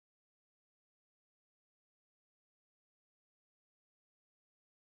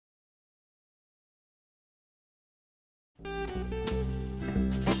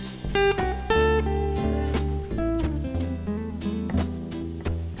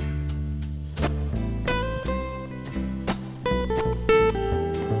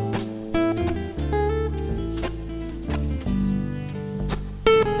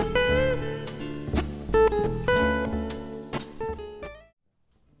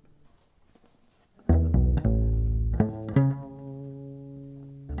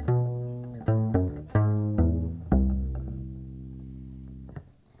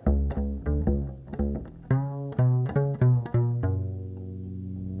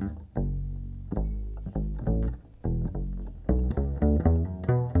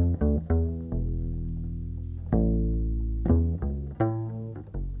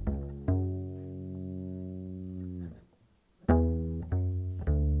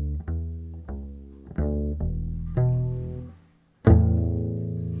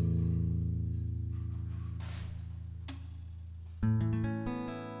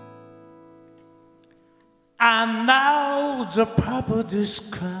And now the purple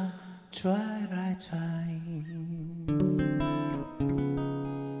disco twilight time,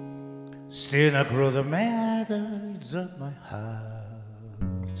 still across the meadows of my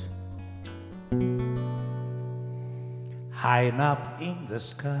heart, high up in the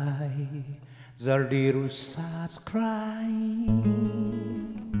sky, the little stars crying,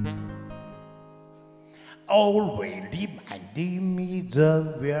 always reminding me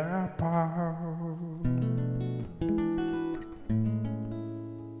that we're apart.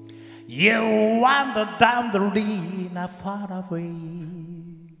 You wander down the lane far away,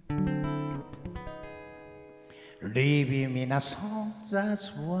 leaving me in a song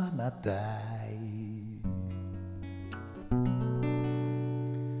that's wanna die.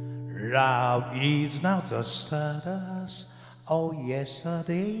 Love is not the stardust of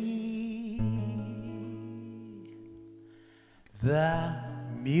yesterday, the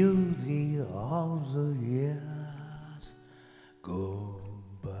beauty of the years go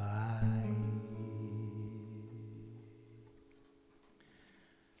by.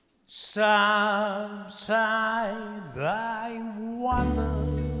 Sometimes I wonder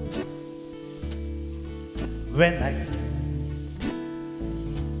when I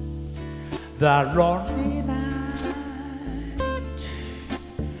the lonely night,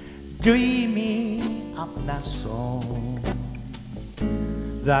 dreaming of that song,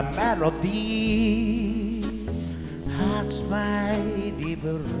 the melody has my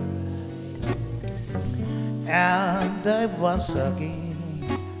deeper right, and I once again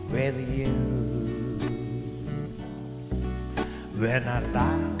with you when I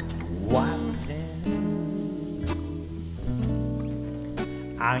loved one day,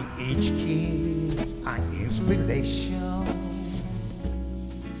 and each kiss an inspiration.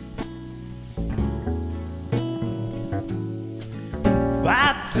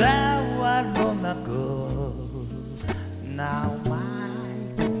 But that was long ago. Now my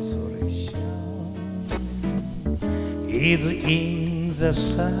consolation is in the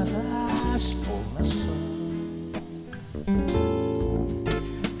sunrise of my soul,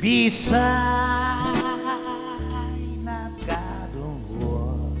 beside a garden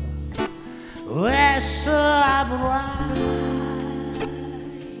wall where so bright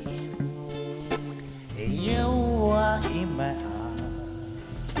you were in my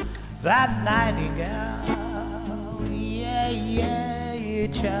arms, that nightingale, yeah, yeah, you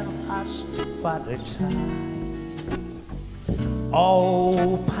tell us for the time.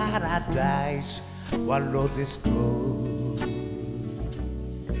 Oh, paradise, what roses grow,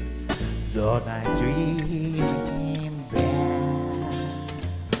 though I dream back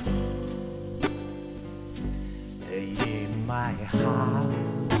in my heart,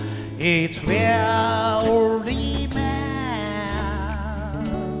 it will remain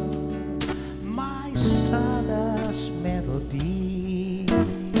my saddest melody,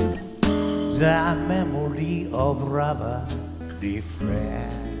 the memory of rubber refrain.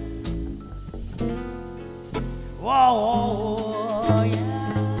 Whoa, whoa, yeah.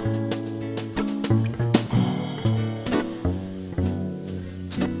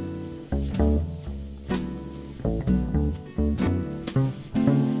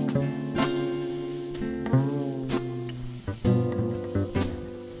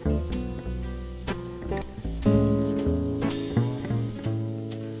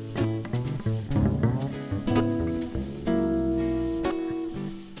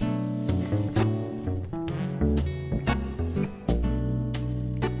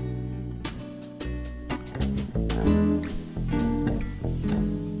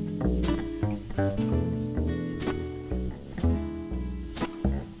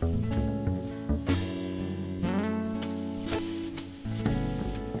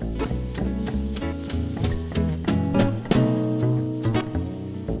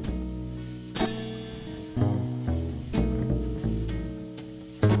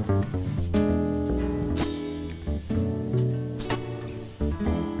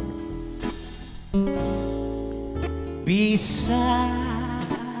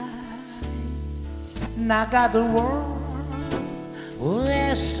 beside naga the world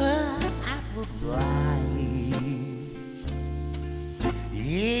with an apple bright.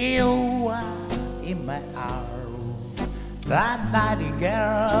 You are in my arms, that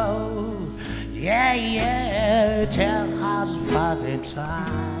nightingale. Yeah, yeah, tell us for the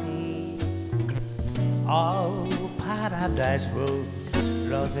time. Oh, paradise road,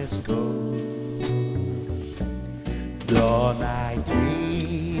 roses go. The night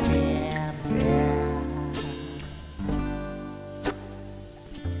dreaming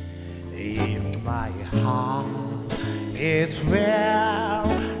in my heart, it's where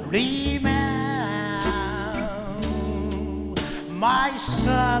remain my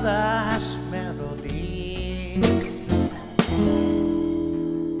saddest melody.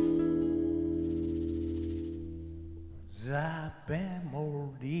 The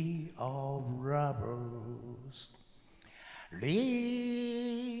memory of lovers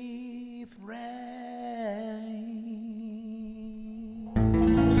leave rain.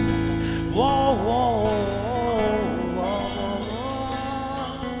 Whoa, whoa, whoa, whoa.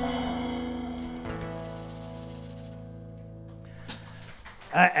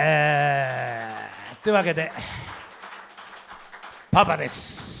 というわけでパパで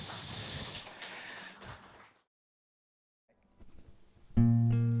す。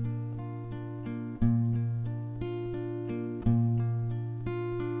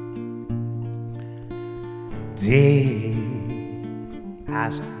They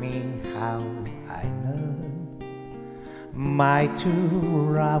ask me how I know my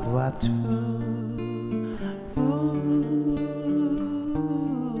true love was true.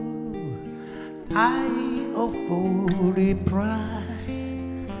 I often reply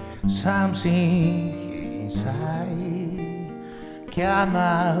something inside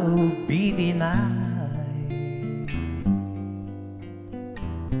cannot be denied.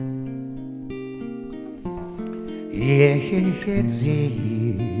 Yeah, they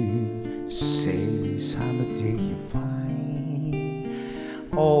say someday you find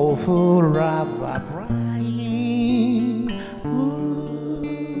all for love are bright.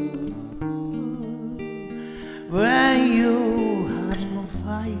 When your heart's on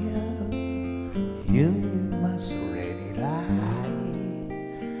fire, you must let it light.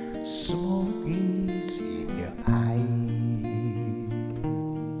 Smoke is in your eye.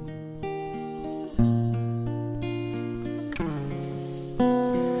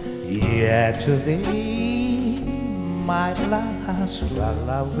 Yeah, today my love has run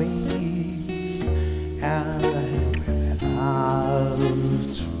away, and I went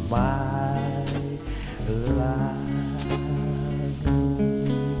out my life.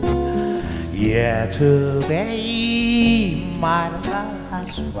 Yeah, today my love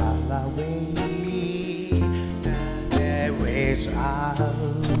has run away, and I went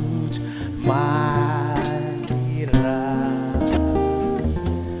out my life.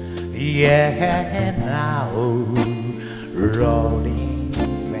 Yeah, now rolling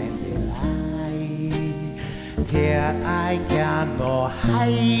from the light, tears I cannot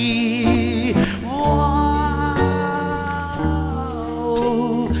hide. Whoa,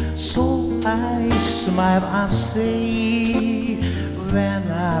 so I smile and say, when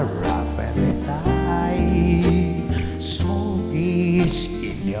I laugh and die, smoke is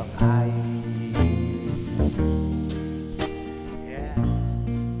in your eye.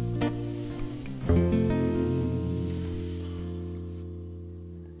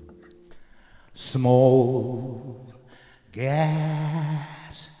 Smoke,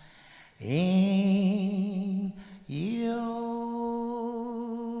 gas in your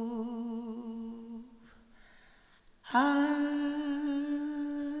eye.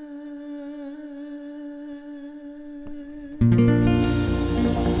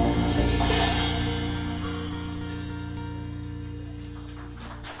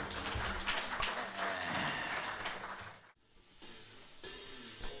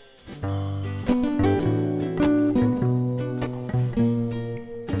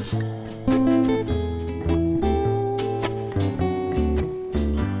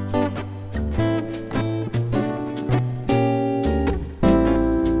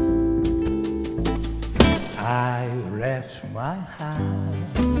 I left my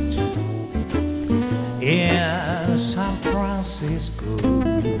heart in San Francisco.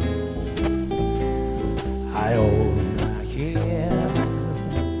 I wanna hear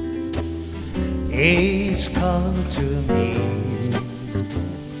it's come to me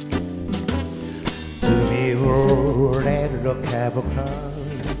to be red rock cab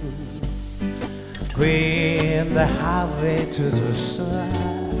queen the highway to the sun.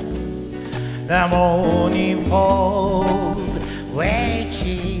 The morning fall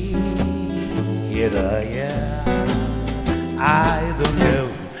waiting. Yeah, I don't know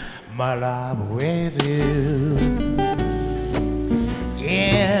my love with you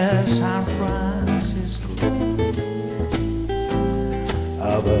in San Francisco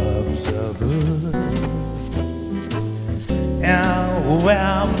above the blue and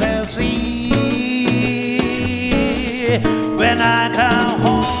well the sea. When I come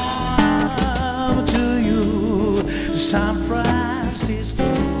home to you, San Francisco,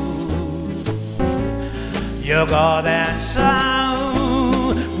 your golden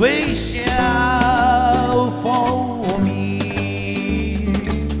sun will shine for me.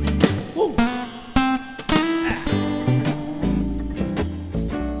 Woo.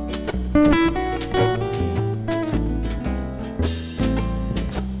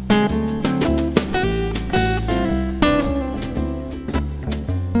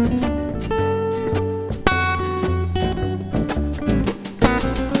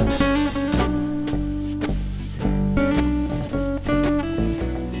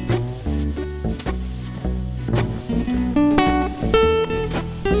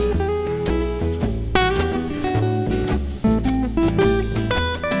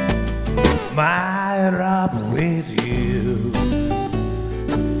 My love with you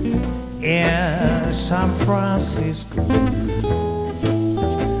in San Francisco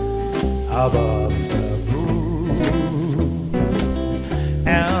above the blue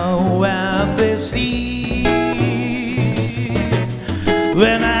and when the sea.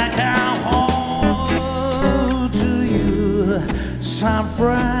 When I come home to you, San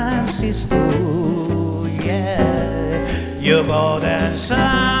Francisco, yeah, your golden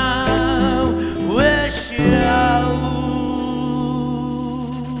sun will show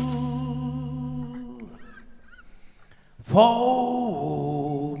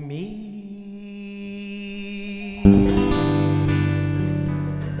for me.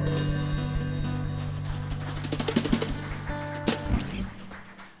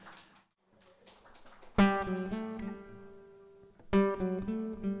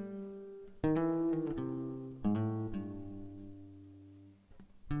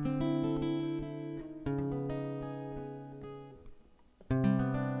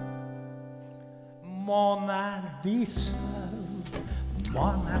 Mona Lisa,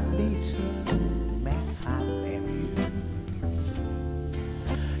 Mona Lisa, may I love you?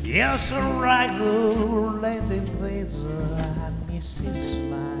 Yes, right, lady face, I miss his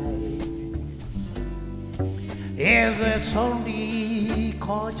smile. Yes, it's only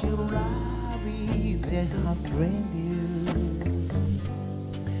cause you love me that I bring you.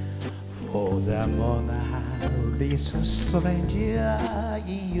 For the Mona Lisa stranger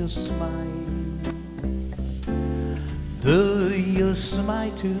in your smile. Do you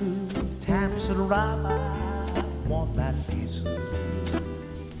smile to times rubber, Mona Lisa?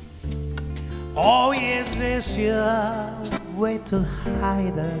 Or is this your way to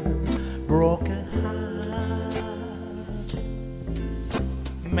hide a broken heart?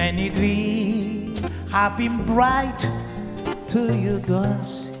 Many dreams have been bright to your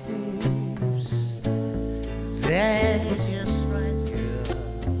doorsteps. They just right here,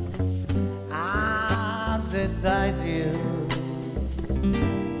 they died you.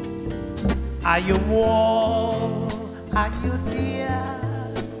 Are you warm? Are you dear,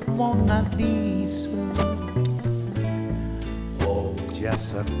 Mona Lisa? Oh,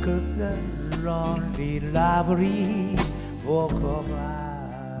 just a good, lonely, lovely walk of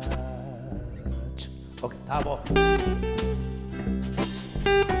art. Okay, bravo.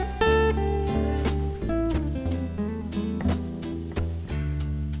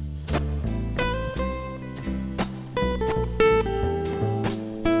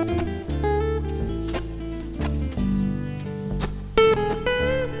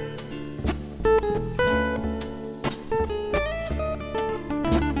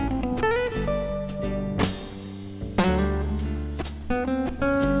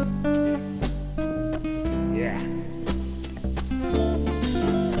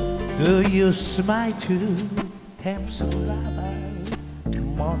 Do you smile to Thames lover,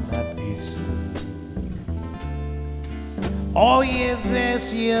 Mona Lisa? Or is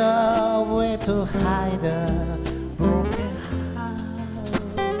this your way to hide a broken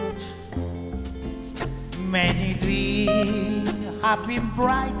heart? Many dreams have been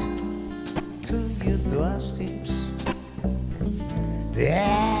bright to your doorsteps.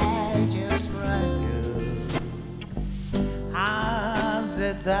 They just right you as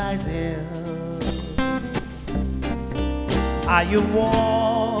they die there. Are you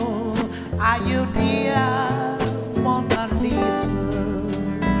warm? Are you dear, Mona Lisa?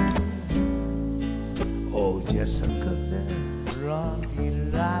 yesterday lonely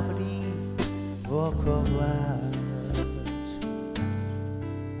lovely walk about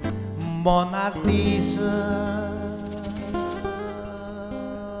Mona Lisa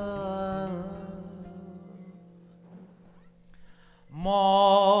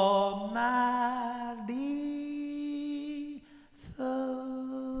Mona Lisa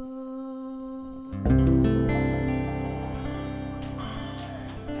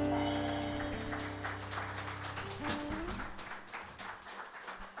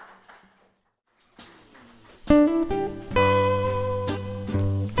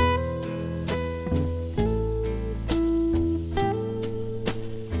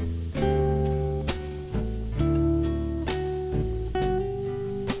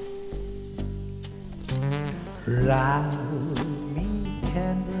Love me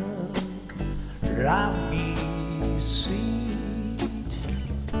tender, love me sweet,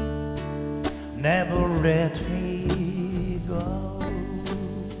 never let me go.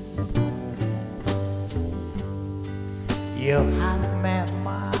 You have made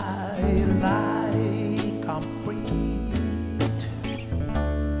my life complete,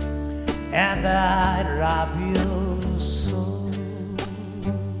 and I love you so.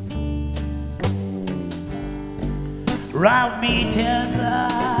 Love me tender,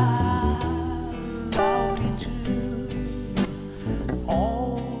 love me too.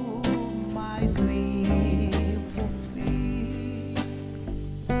 All my dreams fulfill.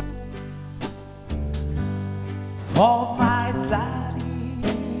 For my darling,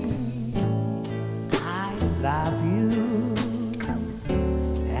 I love you,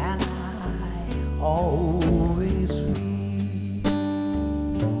 and I always will.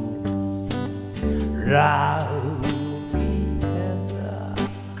 Love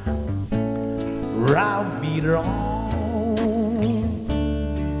round me long,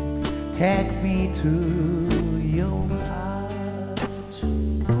 take me to your heart,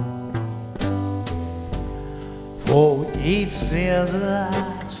 for it's there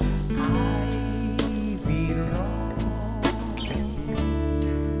that I belong,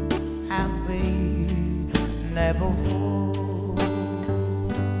 and they never know.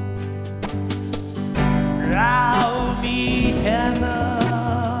 Love me tender,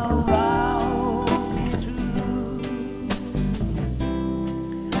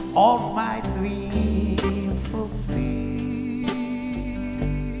 all my dreams fulfill.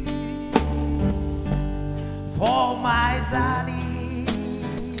 For my darling,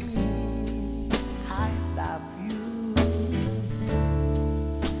 I love you,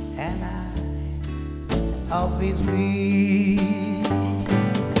 and I always will.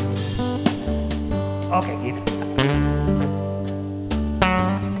 Okay, give it.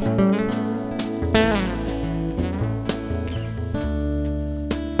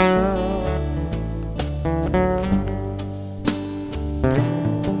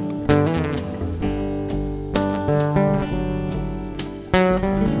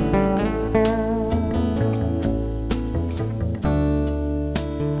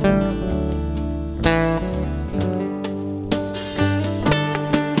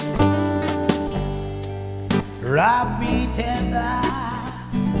 Love me tender,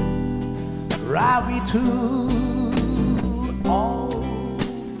 love me too. All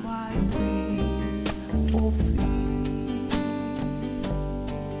my dreams fulfill.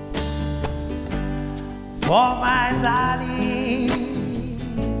 For my darling,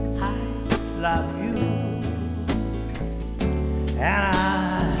 I love you, and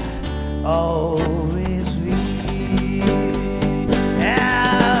I always will.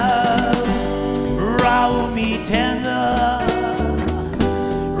 Love me tender,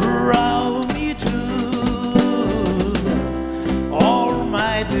 love me too. All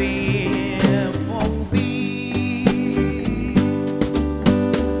my dreams fulfill.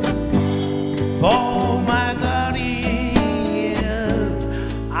 For my darling,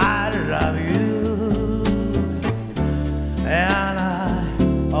 I love you, and I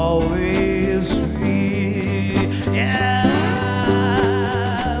always will. Yeah.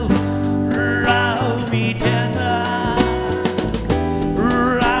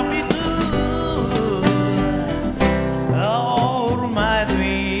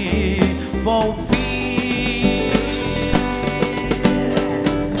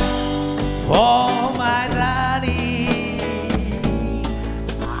 For my darling,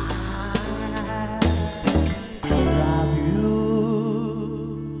 I love you,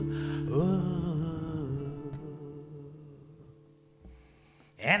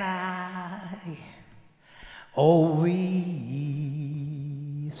 and I always